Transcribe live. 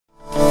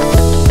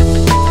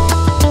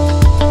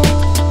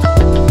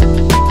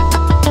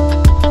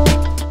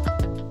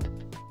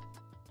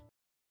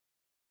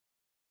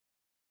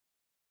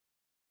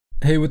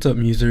Hey, what's up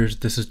users?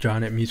 This is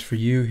John at Muse for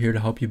You, here to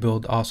help you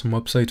build awesome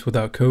websites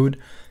without code.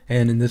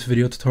 And in this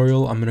video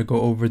tutorial, I'm going to go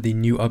over the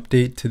new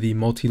update to the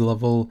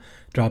multi-level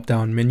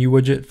drop-down menu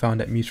widget found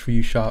at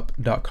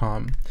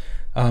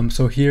museforyoushop.com.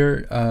 So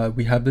here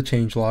we have the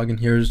changelog,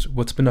 and here's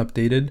what's been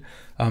updated.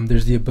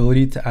 There's the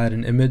ability to add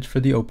an image for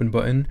the open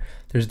button.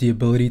 There's the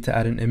ability to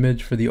add an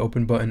image for the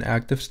open button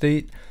active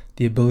state,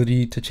 the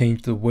ability to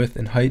change the width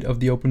and height of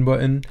the open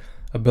button,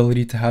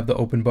 ability to have the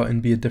open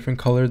button be a different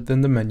color than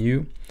the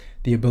menu,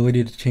 the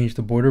ability to change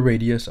the border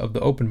radius of the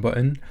open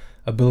button,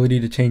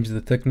 ability to change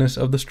the thickness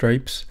of the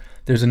stripes.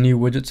 There's a new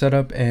widget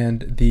setup,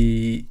 and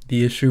the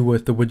issue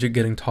with the widget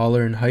getting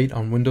taller in height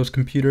on Windows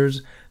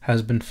computers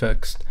has been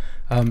fixed.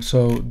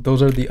 So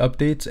those are the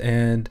updates,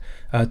 and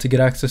to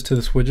get access to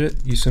this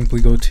widget, you simply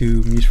go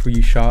to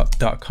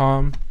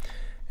museforyoushop.com,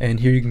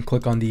 and here you can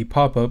click on the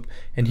pop-up,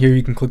 and here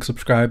you can click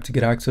subscribe to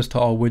get access to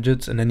all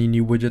widgets and any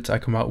new widgets I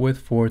come out with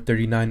for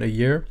 $39 a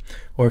year.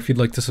 Or if you'd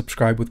like to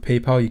subscribe with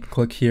PayPal, you can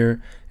click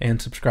here and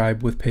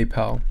subscribe with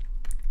PayPal.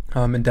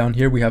 And down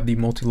here we have the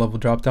multi-level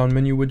drop-down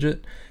menu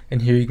widget,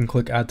 and here you can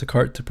click add to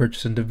cart to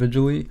purchase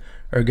individually,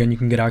 or again you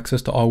can get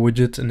access to all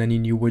widgets and any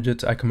new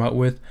widgets I come out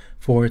with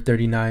for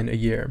 $39 a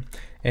year.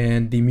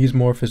 And the Muse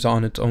Morph is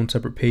on its own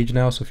separate page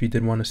now, so if you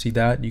did want to see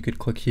that, you could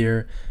click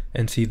here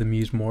and see the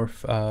Muse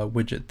Morph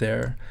widget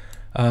there.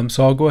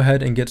 So I'll go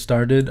ahead and get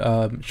started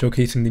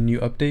showcasing the new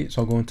update.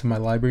 So I'll go into my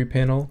library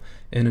panel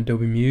in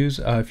Adobe Muse.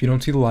 If you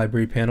don't see the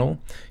library panel,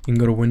 you can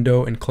go to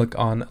Window and click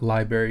on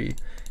Library.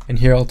 And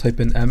here I'll type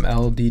in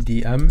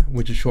MLDDM,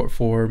 which is short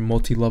for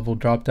multi-level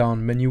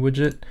drop-down menu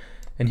widget.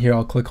 And here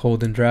I'll click,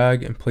 hold, and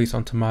drag and place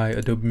onto my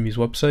Adobe Muse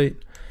website.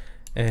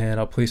 And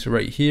I'll place it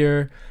right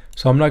here.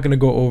 So I'm not going to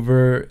go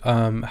over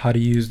how to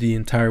use the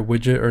entire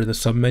widget or the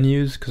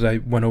submenus because I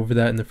went over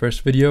that in the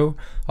first video.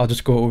 I'll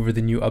just go over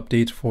the new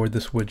updates for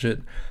this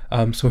widget.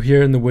 So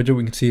here in the widget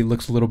we can see it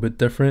looks a little bit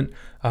different.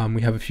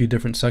 We have a few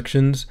different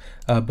sections,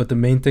 but the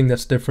main thing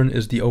that's different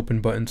is the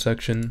open button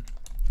section.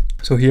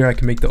 So here I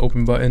can make the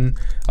open button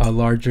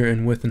larger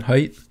in width and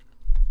height.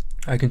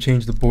 I can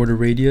change the border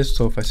radius,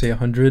 so if I say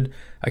 100,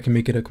 I can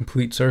make it a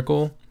complete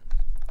circle.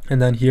 And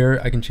then here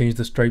I can change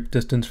the stripe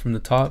distance from the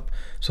top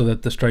so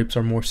that the stripes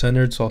are more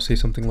centered. So I'll say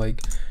something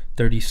like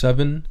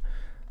 37,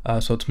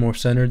 so it's more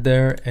centered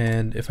there.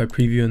 And if I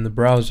preview in the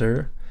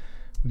browser,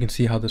 we can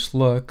see how this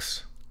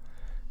looks.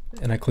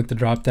 And I click the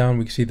drop down,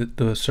 we can see that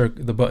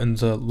the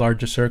button's a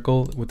larger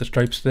circle with the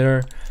stripes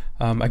there.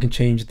 I can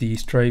change the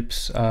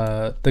stripes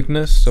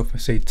thickness, so if I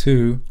say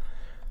 2,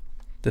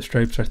 the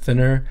stripes are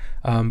thinner.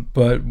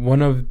 But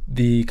one of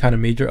the kind of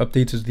major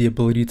updates is the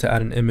ability to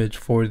add an image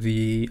for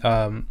the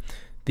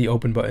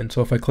open button.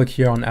 So if I click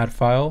here on add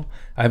file,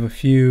 I have a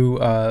few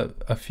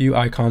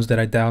icons that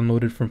I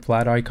downloaded from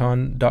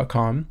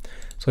flaticon.com.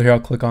 So here I'll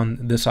click on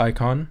this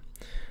icon,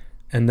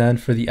 and then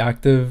for the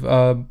active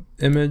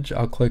image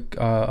I'll click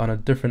on a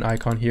different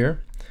icon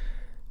here,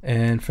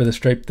 and for the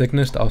stripe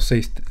thickness I'll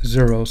say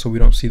 0 so we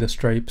don't see the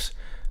stripes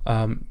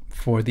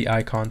for the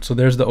icon. So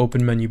there's the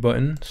open menu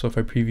button. So if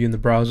I preview in the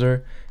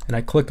browser and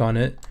I click on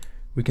it,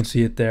 we can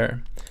see it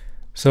there.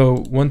 So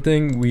one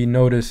thing we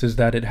notice is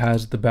that it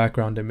has the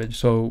background image.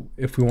 So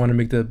if we want to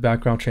make the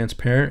background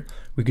transparent,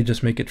 we could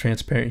just make it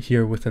transparent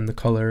here within the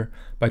color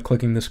by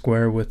clicking the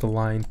square with the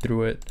line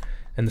through it,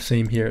 and the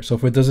same here. So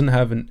if it doesn't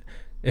have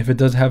if it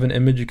does have an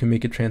image, you can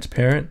make it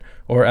transparent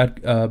or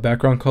add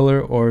background color,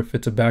 or if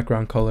it's a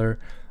background color,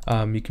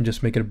 you can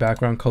just make it a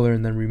background color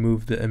and then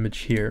remove the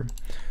image here.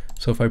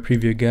 So if I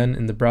preview again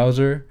in the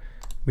browser,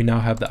 we now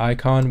have the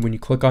icon. When you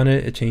click on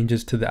it, it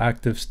changes to the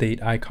active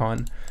state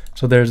icon.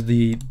 So there's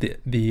the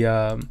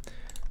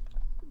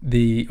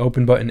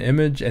open button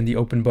image and the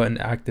open button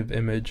active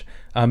image.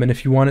 And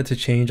if you want it to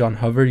change on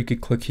hover, you could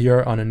click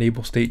here on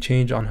enable state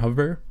change on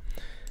hover.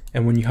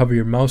 And when you hover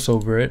your mouse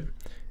over it,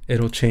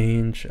 it'll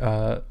change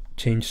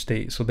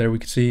state. So there we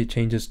can see it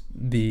changes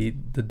the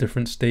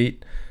different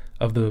state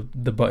of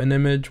the button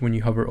image when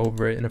you hover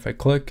over it. And if I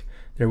click,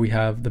 there we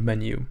have the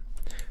menu.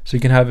 So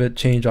you can have it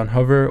change on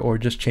hover or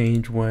just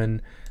change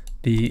when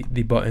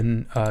the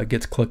button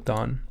gets clicked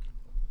on.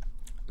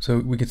 So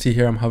we can see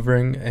here I'm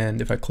hovering, and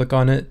if I click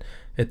on it,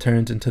 it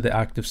turns into the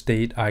active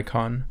state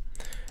icon.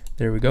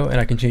 There we go. And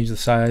I can change the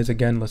size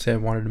again. Let's say I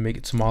wanted to make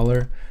it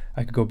smaller.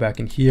 I could go back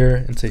in here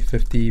and say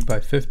 50 by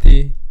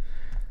 50.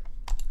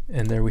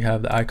 And there we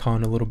have the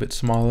icon a little bit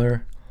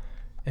smaller.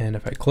 And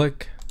if I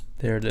click,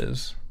 there it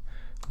is.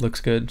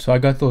 Looks good. So I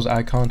got those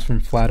icons from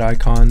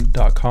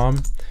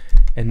flaticon.com.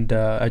 And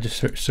I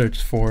just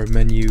searched for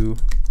menu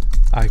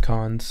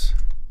icons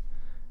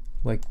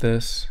like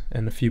this,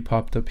 and a few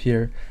popped up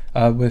here.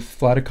 With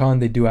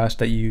Flaticon, they do ask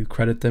that you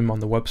credit them on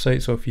the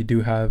website. So if you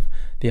do have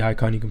the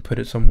icon, you can put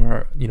it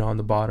somewhere, on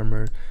the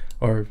bottom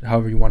or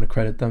however you want to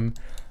credit them.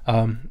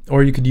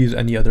 Or you could use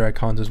any other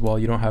icons as well.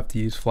 You don't have to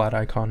use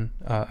Flaticon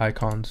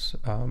icons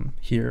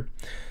here.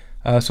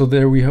 So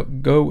there we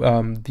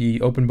go.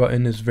 The open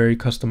button is very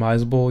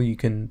customizable. You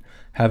can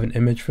have an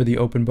image for the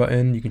open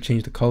button. You can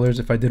change the colors.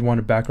 If I did want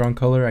a background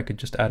color, I could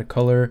just add a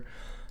color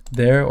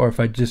there, or if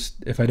I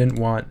didn't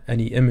want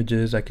any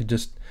images, I could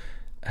just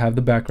have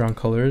the background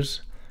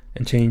colors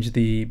and change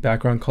the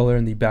background color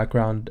and the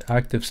background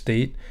active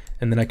state,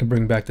 and then I can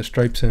bring back the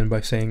stripes in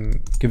by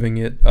giving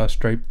it a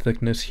stripe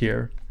thickness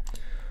here.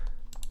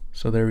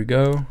 So there we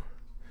go.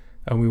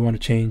 And we want to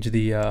change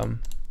the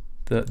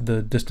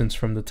distance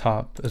from the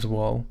top as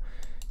well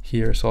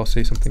here, so I'll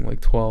say something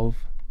like 12.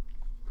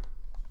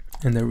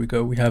 And there we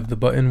go, we have the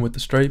button with the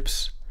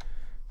stripes.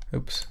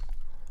 Oops.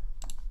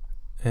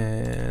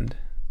 And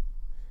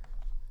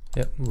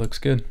yep, looks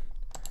good.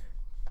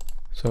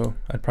 So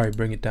I'd probably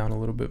bring it down a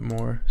little bit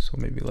more, so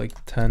maybe like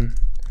 10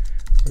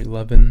 or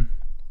 11,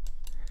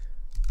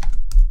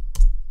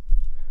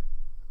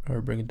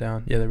 or bring it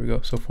down. Yeah, there we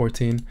go. So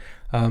 14.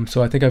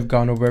 So I think I've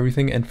gone over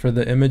everything. And for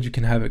the image, you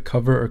can have it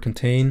cover or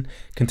contain.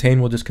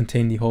 Contain will just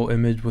contain the whole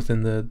image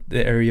within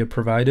the area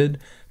provided.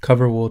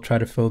 Cover will try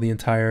to fill the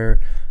entire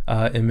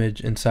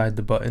image inside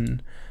the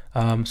button.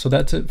 So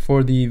that's it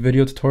for the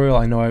video tutorial.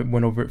 I know I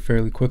went over it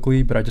fairly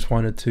quickly, but I just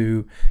wanted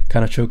to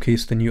kind of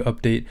showcase the new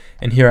update.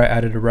 And here I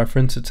added a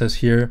reference. It says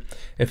here,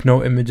 if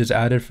no image is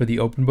added for the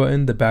open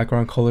button, the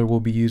background color will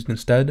be used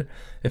instead.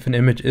 If an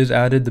image is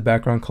added, the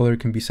background color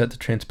can be set to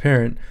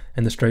transparent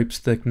and the stripes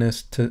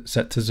thickness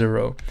set to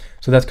 0.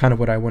 So that's kind of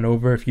what I went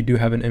over. If you do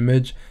have an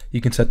image,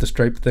 you can set the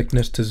stripe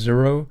thickness to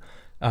 0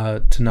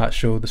 to not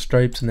show the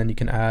stripes, and then you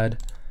can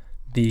add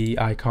the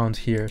icons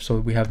here. So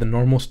we have the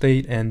normal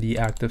state and the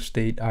active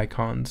state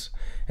icons,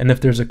 and if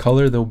there's a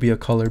color, there'll be a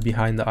color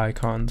behind the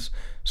icons.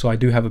 So I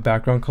do have a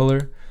background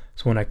color,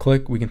 so when I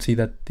click, we can see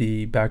that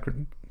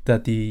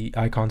the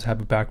icons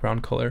have a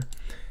background color,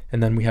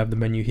 and then we have the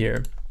menu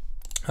here.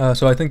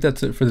 So I think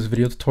that's it for this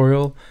video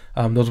tutorial.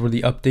 Those were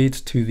the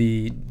updates to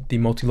the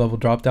multi-level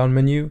drop-down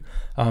menu.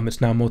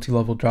 It's now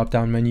multi-level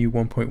drop-down menu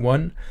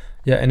 1.1.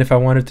 Yeah, and if I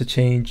wanted to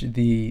change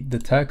the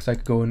text, I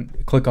could go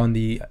and click on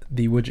the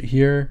widget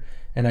here,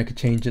 and I could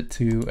change it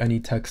to any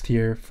text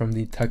here from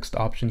the text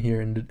option here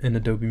in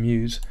Adobe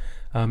Muse.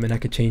 And I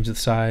could change the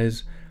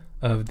size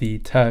of the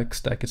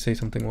text. I could say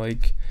something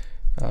like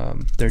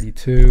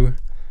 32,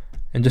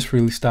 and just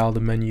really style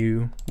the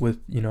menu with,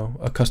 you know,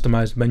 a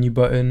customized menu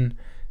button,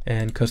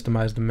 and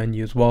customize the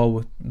menu as well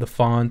with the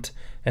font,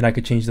 and I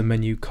could change the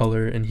menu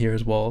color in here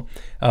as well.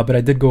 But I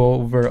did go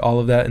over all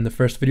of that in the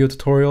first video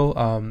tutorial,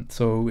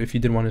 so if you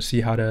did want to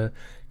see how to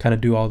kind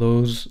of do all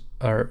those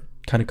or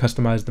kind of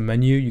customize the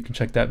menu, you can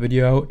check that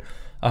video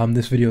out.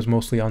 This video is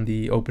mostly on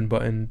the open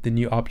button, the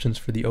new options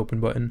for the open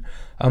button.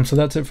 So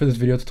that's it for this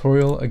video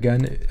tutorial.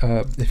 Again,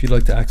 if you'd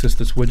like to access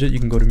this widget, you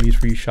can go to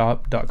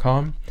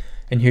museforyoushop.com,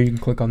 and here you can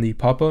click on the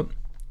pop-up.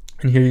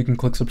 And here you can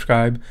click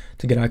subscribe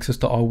to get access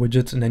to all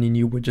widgets and any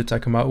new widgets I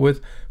come out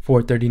with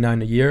for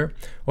 $39 a year.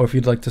 Or if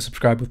you'd like to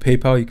subscribe with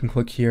PayPal, you can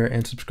click here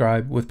and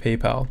subscribe with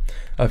PayPal.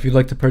 If you'd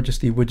like to purchase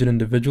the widget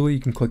individually,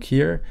 you can click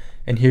here,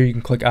 and here you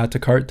can click add to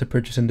cart to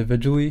purchase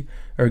individually.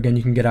 Or again,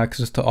 you can get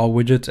access to all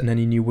widgets and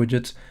any new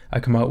widgets I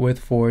come out with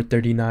for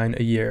 $39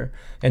 a year.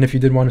 And if you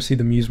did want to see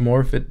the Muse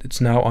Morph,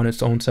 it's now on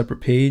its own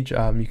separate page. You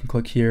can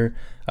click here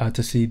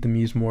to see the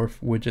Muse Morph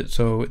widget.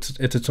 So it's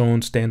its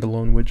own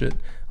standalone widget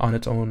on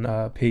its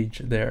own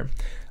page there.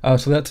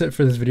 So that's it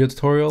for this video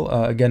tutorial.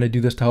 Again, I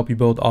do this to help you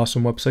build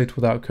awesome websites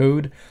without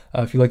code.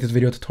 If you like this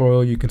video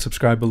tutorial, you can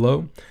subscribe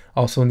below.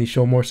 Also in the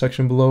show more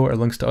section below are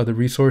links to other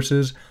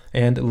resources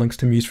and links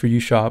to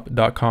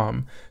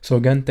museforyoushop.com. So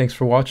again, thanks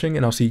for watching,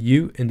 and I'll see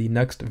you in the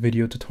next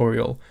video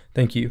tutorial.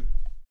 Thank you.